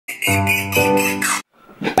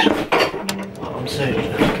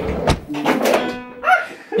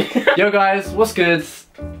Yo guys, what's good?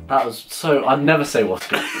 That was so, I'd never say what's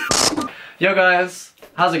good. Yo guys,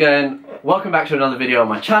 how's it going? Welcome back to another video on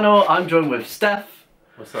my channel. I'm joined with Stef.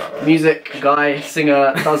 What's up? Music guy,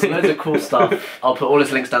 singer, does loads of cool stuff. I'll put all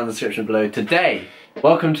his links down in the description below. Today,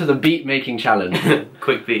 welcome to the beat making challenge.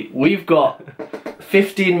 Quick beat. We've got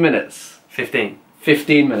 15 minutes. 15 minutes.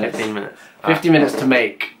 15 minutes. 50 minutes to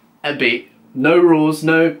make a beat. No rules,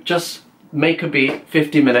 no, just make a beat,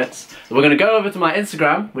 50 minutes. So we're gonna go over to my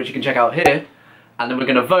Instagram, which you can check out here, and then we're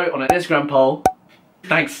gonna vote on an Instagram poll.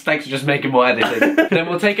 Thanks for just making more editing. Then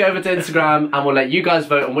we'll take it over to Instagram and we'll let you guys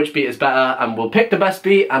vote on which beat is better, and we'll pick the best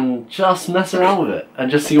beat and just mess around with it and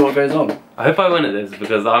just see what goes on. I hope I win at this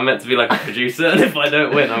because I'm meant to be like a producer, and if I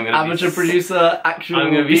don't win, I'm gonna amateur producer, actual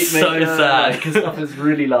I'm gonna be beat so maker, sad because stuff is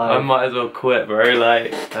really live. I might as well quit, bro. Like,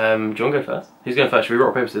 do you want to go first? Who's going first? Should we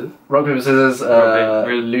rock, paper, scissors? Rock, paper, scissors,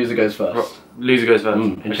 loser goes first. Loser goes first.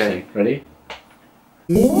 Interesting. Okay. Ready?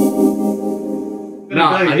 No,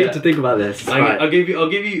 I need to think about this. I'll give you a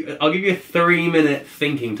 3-minute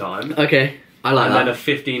thinking time. Okay, I like and that. then a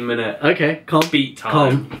 15-minute okay, calm. beat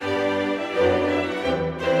time. Calm.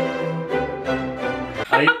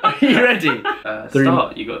 Are you ready?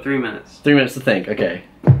 Start. You got 3 minutes. 3 minutes to think. Okay.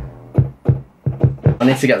 I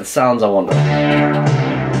need to get the sounds I want.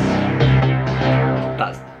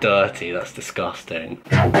 That's dirty. That's disgusting.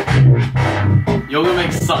 You're gonna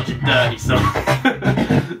make such a dirty song.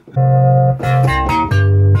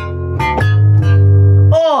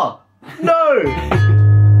 Oh no!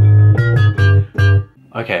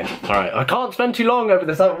 Okay, alright. I can't spend too long over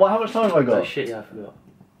this. How much time have I got? Oh shit, yeah, I forgot.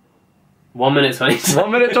 1 minute 20.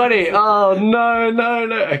 1 minute 20. Oh no.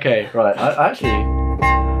 Okay, right.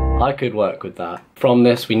 I could work with that. From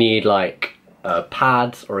this, we need like a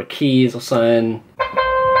pad or a keys or something.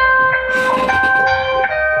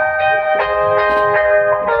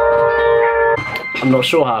 I'm not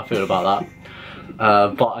sure how I feel about that.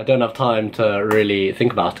 But I don't have time to really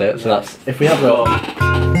think about it, so that's, if we have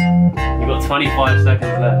You've got 25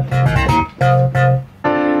 seconds left.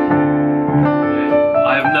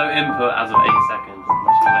 I have no input as of 8 seconds. I'm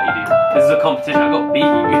just gonna let you do that. This is a competition, I've got to beat you.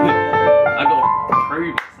 I've got to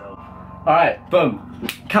prove myself. Alright, boom.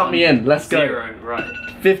 Count me in, let's go. 0, right.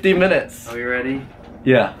 15 minutes. Are we ready?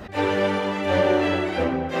 Yeah.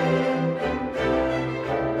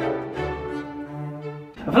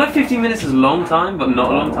 I feel like 15 minutes is a long time, but not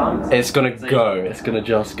a long time. It's gonna go, it's gonna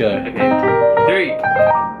just go. Okay, 3,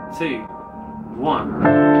 2,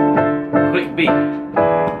 1. Quick beat.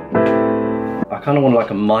 I kind of want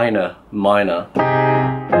like a minor.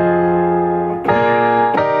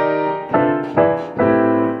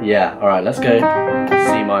 Yeah, alright, let's go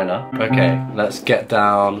C minor. Okay, let's get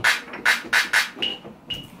down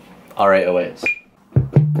our 808s.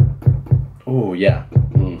 Oh yeah.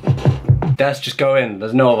 Let's just go in,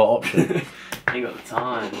 there's no other option. Ain't got the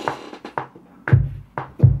time.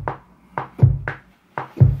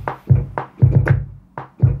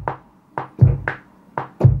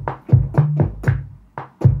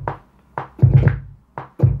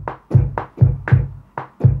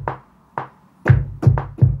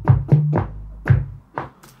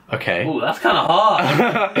 Okay. Ooh, that's kind of hard.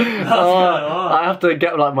 That's kind of hard. I have to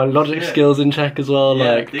get like my logic skills in check as well.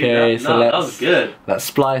 Yeah, like, dude, okay, that so was good. let's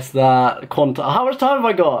splice that. Quantum. How much time have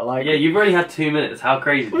I got? Like, Yeah, you've already had 2 minutes. How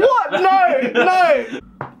crazy? what? No.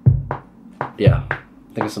 Yeah,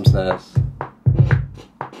 think of some snares.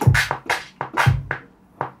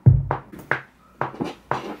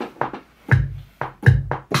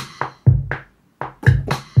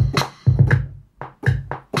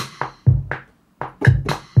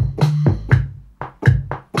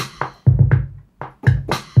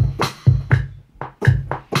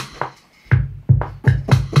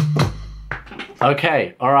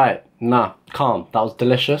 Okay, alright, nah, calm, that was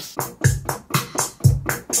delicious.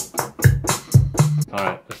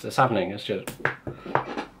 Alright, it's happening, it's good.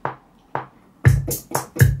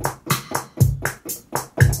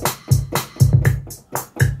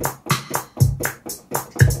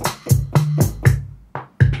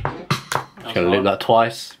 Just gonna loop that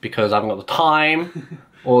twice because I haven't got the time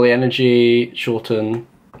or the energy. Shorten.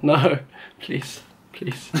 No, please.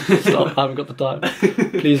 Please, stop, I haven't got the time.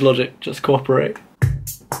 Please, Logic, just cooperate.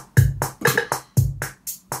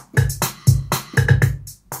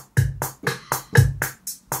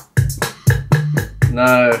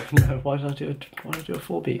 No, why did I do a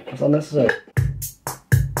 4-beat? That's unnecessary.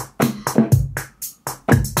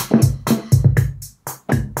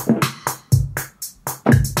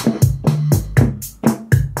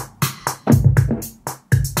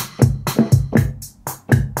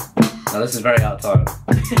 Now this is very out of time.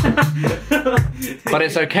 But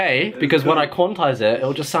it's okay, because when I quantize it,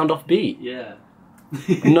 it'll just sound off beat. Yeah.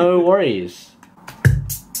 No worries.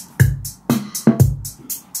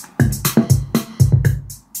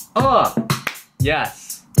 Oh!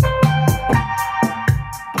 Yes! Ooh,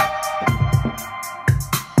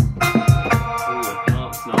 I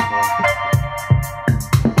can't snap.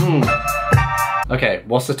 Okay,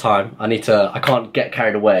 what's the time? I can't get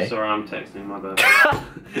carried away. Sorry, I'm texting, my bad.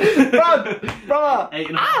 Bruh!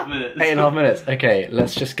 8.5 minutes. 8.5 minutes. Okay,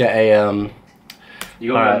 let's just get a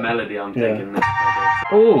You got a melody, I'm thinking next.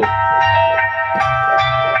 Ooh!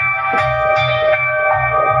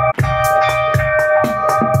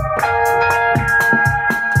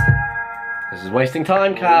 This is wasting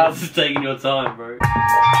time, Cav. This is taking your time, bro.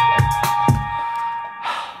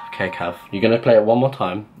 Okay, Cav, you're gonna play it one more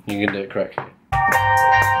time. You're gonna do it correctly.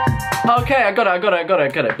 Okay, I got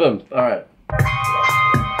it. Boom. Alright.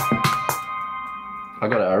 I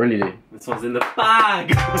got it, I really do. This one's in the bag!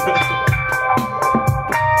 Ooh,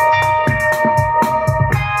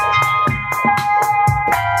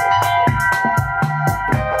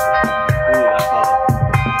 that's hard.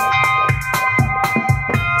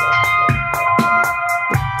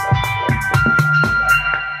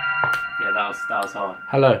 Yeah, that was hard.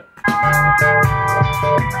 Hello.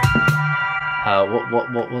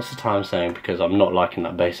 What's the time saying? Because I'm not liking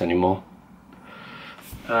that bass anymore.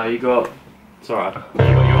 You got... It's alright. You're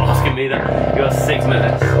asking me that. You got 6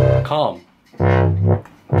 minutes. Calm.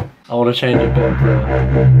 I want to change a bit.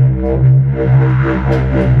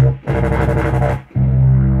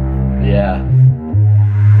 Yeah.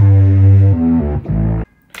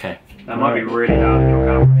 Okay. That might be really loud in your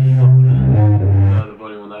camera. You might want to lower the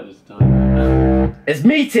volume on that just a time. It's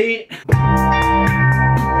meaty!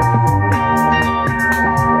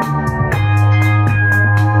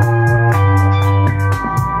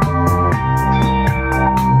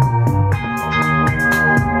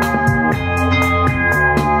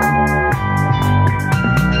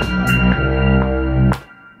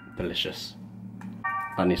 Delicious.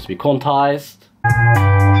 That needs to be quantized.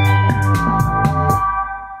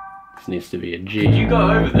 This needs to be a G. Did you go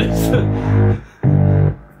over this?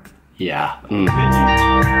 Yeah. Did you?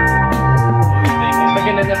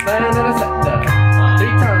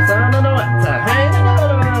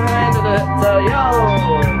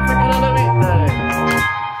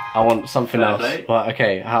 I want something else. Well,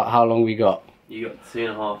 okay, how long we got? You got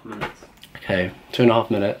 2.5 minutes. Okay, 2.5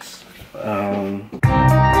 minutes.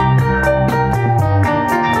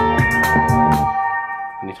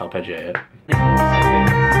 I need to arpeggiate it.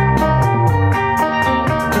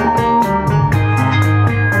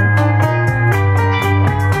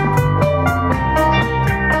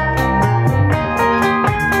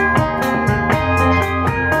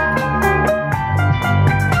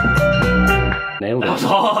 Nailed it. That was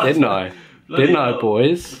hard. Didn't I? Didn't I,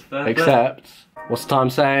 boys? Fair. Except, what's the time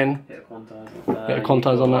saying? Hit a quantize. Hit a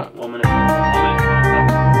quantize on that. 1 minute.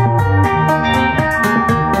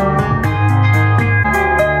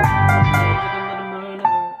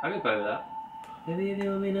 I could go with that.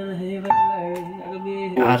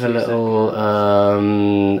 Add a little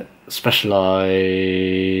specialised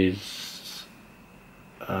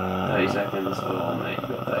 30 seconds. Oh, mate, you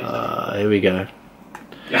got 30 seconds. Here we go.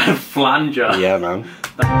 You had a flanger. Yeah, man.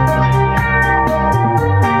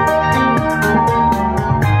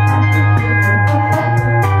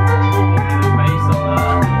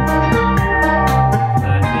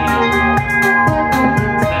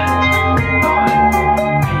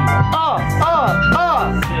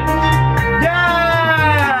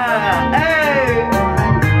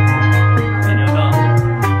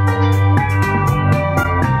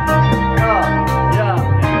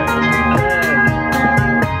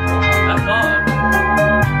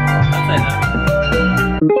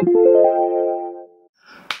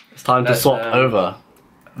 It's time to swap over.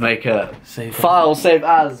 Make a file, save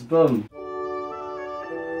as, boom.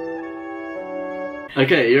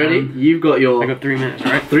 Okay, you ready? You've got your... I got 3 minutes,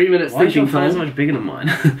 right? 3 minutes thinking time. Why is your phone so much bigger than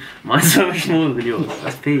mine? Mine's so much smaller than yours.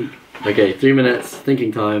 That's peak. Okay, 3 minutes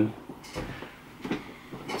thinking time.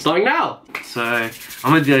 Starting now! So,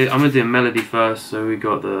 I'm gonna do a melody first, so we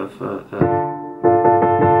got the...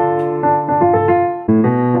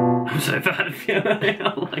 I'm so bad at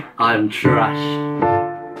piano. I'm trash.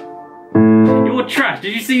 You're trash.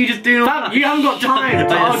 Did you see you just doing all that? You haven't got time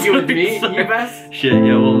to argue with me, you best. Shit,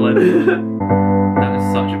 yeah, what am I doing? That is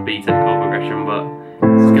such a B-Tech chord progression, but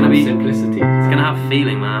it's gonna be simplicity. It's gonna have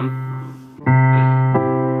feeling, man.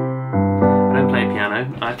 I don't play piano.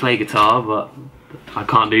 I play guitar, but I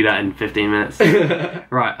can't do that in 15 minutes.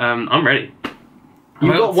 Right, I'm ready.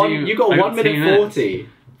 You got 1 minute 40.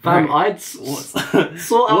 Fam, Right.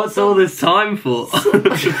 What's all this time for?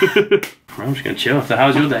 I'm just gonna chill. So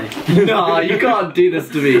how's your day? No, you can't do this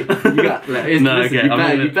to me. You got, No, listen, okay, I'm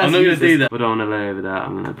not gonna do that. But I want to lay over that.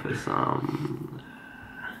 I'm gonna put some.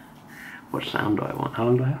 What sound do I want? How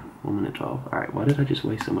long do I have? 1 minute 12. All right. Why did I just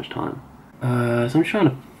waste so much time? So I'm trying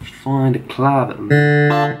to find a clav.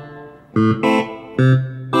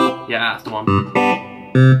 Yeah, that's the one.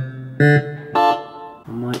 I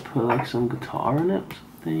might put like some guitar in it or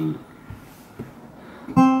something.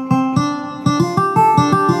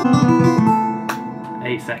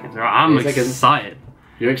 Seconds, right? I'm excited.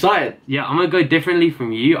 You're excited? Yeah, I'm gonna go differently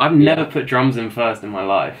from you. I've never put drums in first in my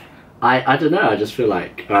life. I don't know, I just feel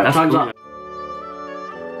like... Alright, that's time's cool. up.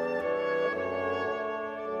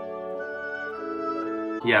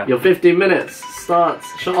 Yeah. Your 15 minutes starts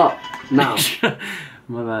sharp now.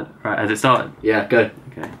 My bad. Right, has it started? Yeah, go.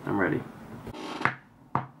 Okay, I'm ready.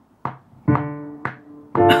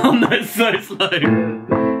 Oh no, it's so slow.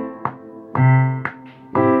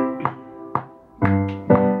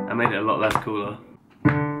 I made it a lot less cooler.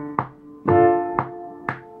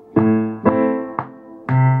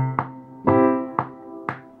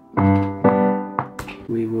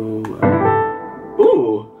 We will...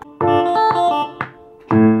 Ooh!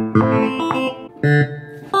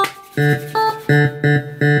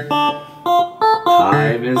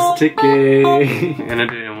 Time is ticking. I'm gonna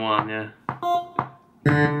do it in one, yeah.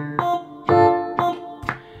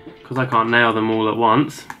 Because I can't nail them all at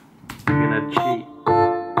once, I'm gonna cheat.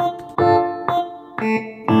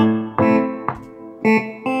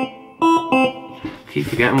 Keep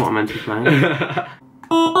forgetting what I'm meant to be playing.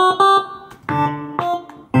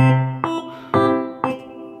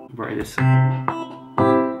 Right, this.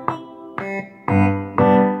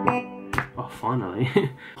 Oh, finally.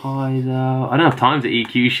 Highs out. I don't have time to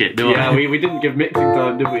EQ shit, do I? Yeah, we didn't give mixing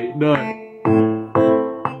time, did we? No. I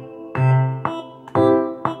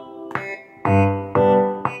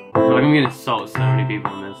feel like I'm gonna insult so many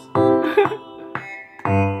people in this.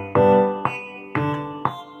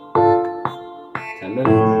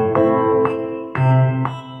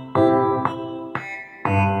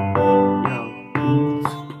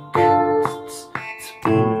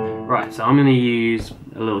 Right, so I'm going to use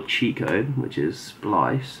a little cheat code, which is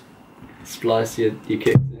splice. Splice your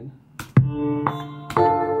kicks in.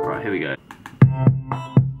 Right, here we go.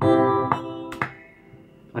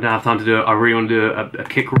 I don't have time to do it. I really want to do a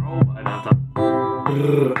kick roll, but I don't have time.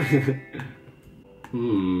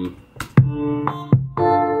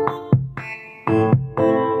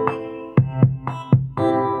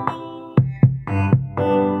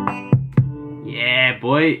 Yeah,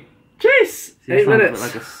 boy. Jeez! 8 minutes.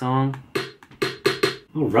 Like a song.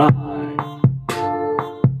 Alright.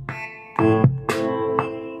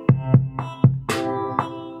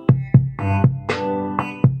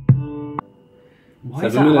 Why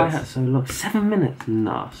is that hi-hat so low? 7 minutes?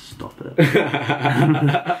 Nah, stop it.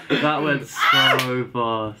 That went so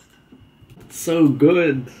fast. So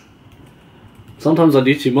good. Sometimes I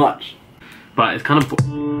do too much. But it's kind of... I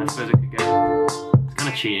suppose it could go... It's kind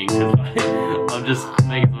of cheating, because I'm just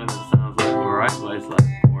making something that sounds like alright, but it's like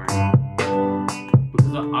boring.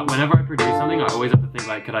 Because whenever I produce something, I always have to think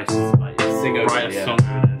like, could I like, write a song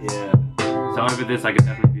over this? Yeah. So over this, I could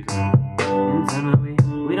definitely do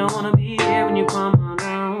something. We don't want to be here when you come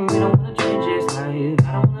around. We don't want to change this life.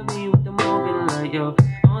 I don't want to be with the moving like yo.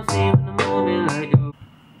 I want to see you with the moving like yo.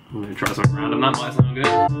 I'm going to try something random. That might sound good.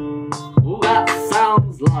 Ooh, that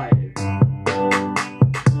sounds live.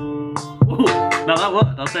 Ooh, no, that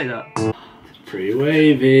worked. I'll say that. Pretty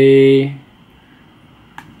wavy.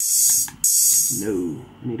 No,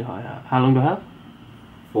 I need a hi-hat. How long do I have?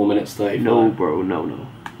 4 minutes 35. No, bro, no.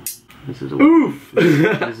 This is a Oof!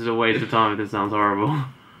 this is a waste of time. This sounds horrible.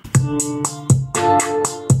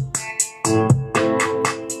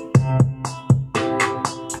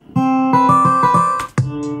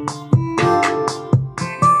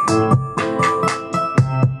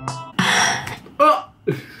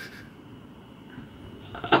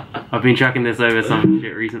 I've been tracking this over some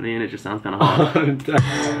shit recently and it just sounds kind of hard.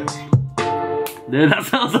 Dude, that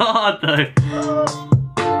sounds hard though.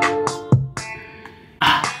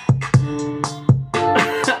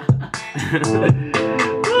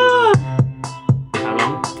 How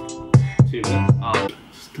long? 2 minutes.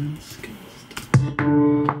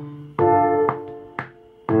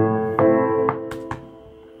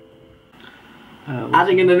 Oh.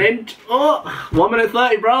 Adding in an inch. Oh, 1 minute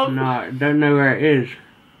 30, bro. No, I don't know where it is.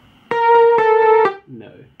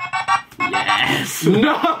 No. Yes!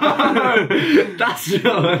 No! That's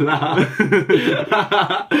not allowed.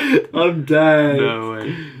 I'm dead. No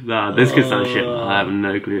way. Nah, this could sound shit. I have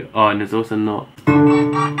no clue. Oh, and it's also not.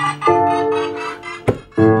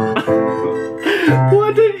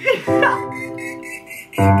 What did you...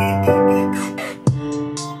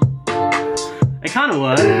 It kind of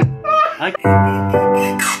worked.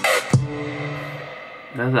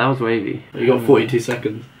 That was wavy. You got 42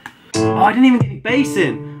 seconds. Oh, I didn't even get any bass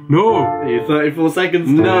in. No. You 34 seconds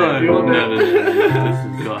to No. if you want No. This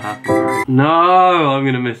has got to happen, bro. No, I'm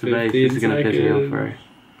gonna miss the bass. This is gonna piss me off, bro.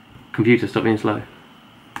 Computer, stop being slow.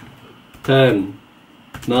 10,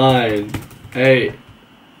 9, 8,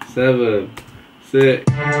 7,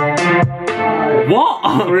 6.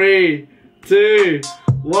 What? 3, 2,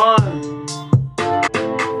 1.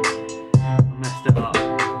 I messed it up.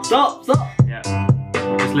 Stop, stop. Yeah.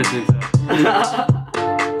 I'm just listening to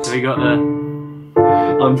it. So we got the.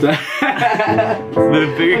 I'm dead.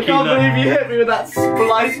 The bigger I key can't note. believe you hit me with that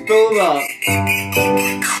splice build up.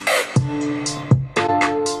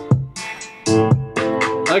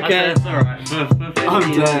 Okay. It's alright. For 15 I'm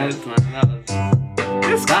minutes, dead. man,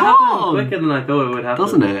 It's that happened quicker than I thought it would happen.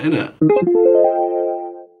 doesn't it? Innit?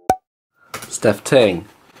 Stef Ting.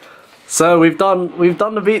 So we've done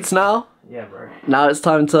the beats now. Yeah, bro. Now it's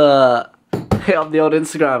time to hit up the old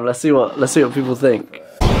Instagram. Let's see what people think.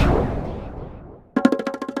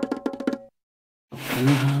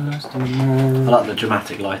 I like the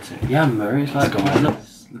dramatic lighting. Yeah, bro. It's like, Let's go, man.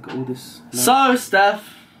 look at all this. So Stef,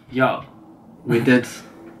 Yo, we did it.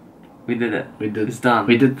 We did. It's done.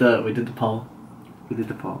 We did the poll. We did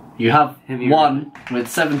the poll. You have Hit me won with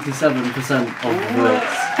 77% of the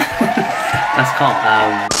votes. That's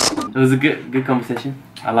calm. It was a good competition.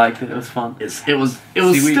 I liked it. It was fun. It was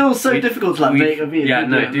still so difficult to like make a beat. Yeah,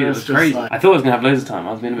 no, dude, it was crazy. Like, I thought I was gonna have loads of time.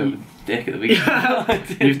 I was being a bit of a dick at the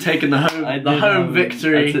beginning. you've taken the home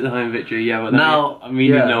victory. I took the home victory. Yeah, but now I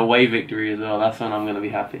mean, yeah. the away victory as well. That's when I'm gonna be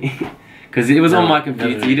happy. Because it was on my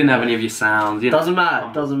computer. You didn't have any of your sounds. You know. Doesn't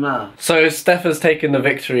matter. Doesn't matter. So Stef has taken the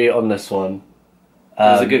victory on this one.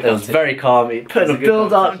 It was very calm. He put a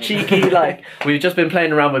build up, cheeky. Like we've just been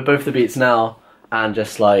playing around with both the beats now. And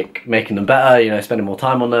just like making them better, you know, spending more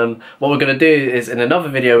time on them. What we're gonna do is in another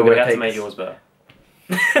video we're gonna to make yours better.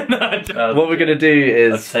 What we're gonna do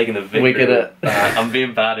is I've taken the victory. we're gonna. I'm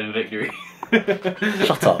being bad in victory.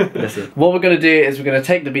 Shut up. Listen. What we're gonna do is we're gonna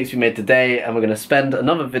take the beats we made today and we're gonna spend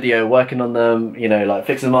another video working on them. You know, like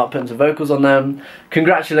fixing them up, putting some vocals on them.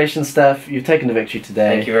 Congratulations, Stef. You've taken the victory today.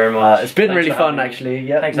 Thank you very much. It's been Thanks really for fun, having me. actually.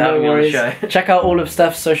 Yep, Thanks for no having me on the worries. show. Check out all of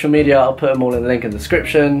Stef's social media. I'll put them all in the link in the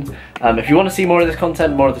description. If you want to see more of this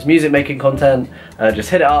content, more of this music making content, just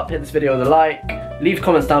hit it up. Hit this video with a like. Leave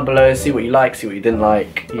comments down below. See what you like. See what you didn't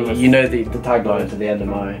like. You know the tagline to the end of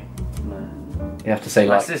my. You have to say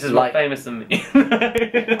like. This is like, more famous than me.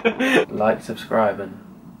 Like, subscribe, and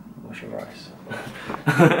wash your rice.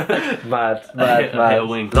 mad. Hit a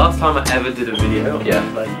wing. Last time I ever did a video,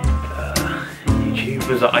 like YouTube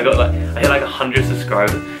was like, I hit like 100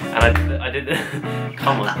 subscribers, and I did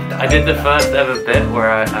come on, I did the first ever bit where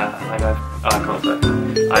I can't say.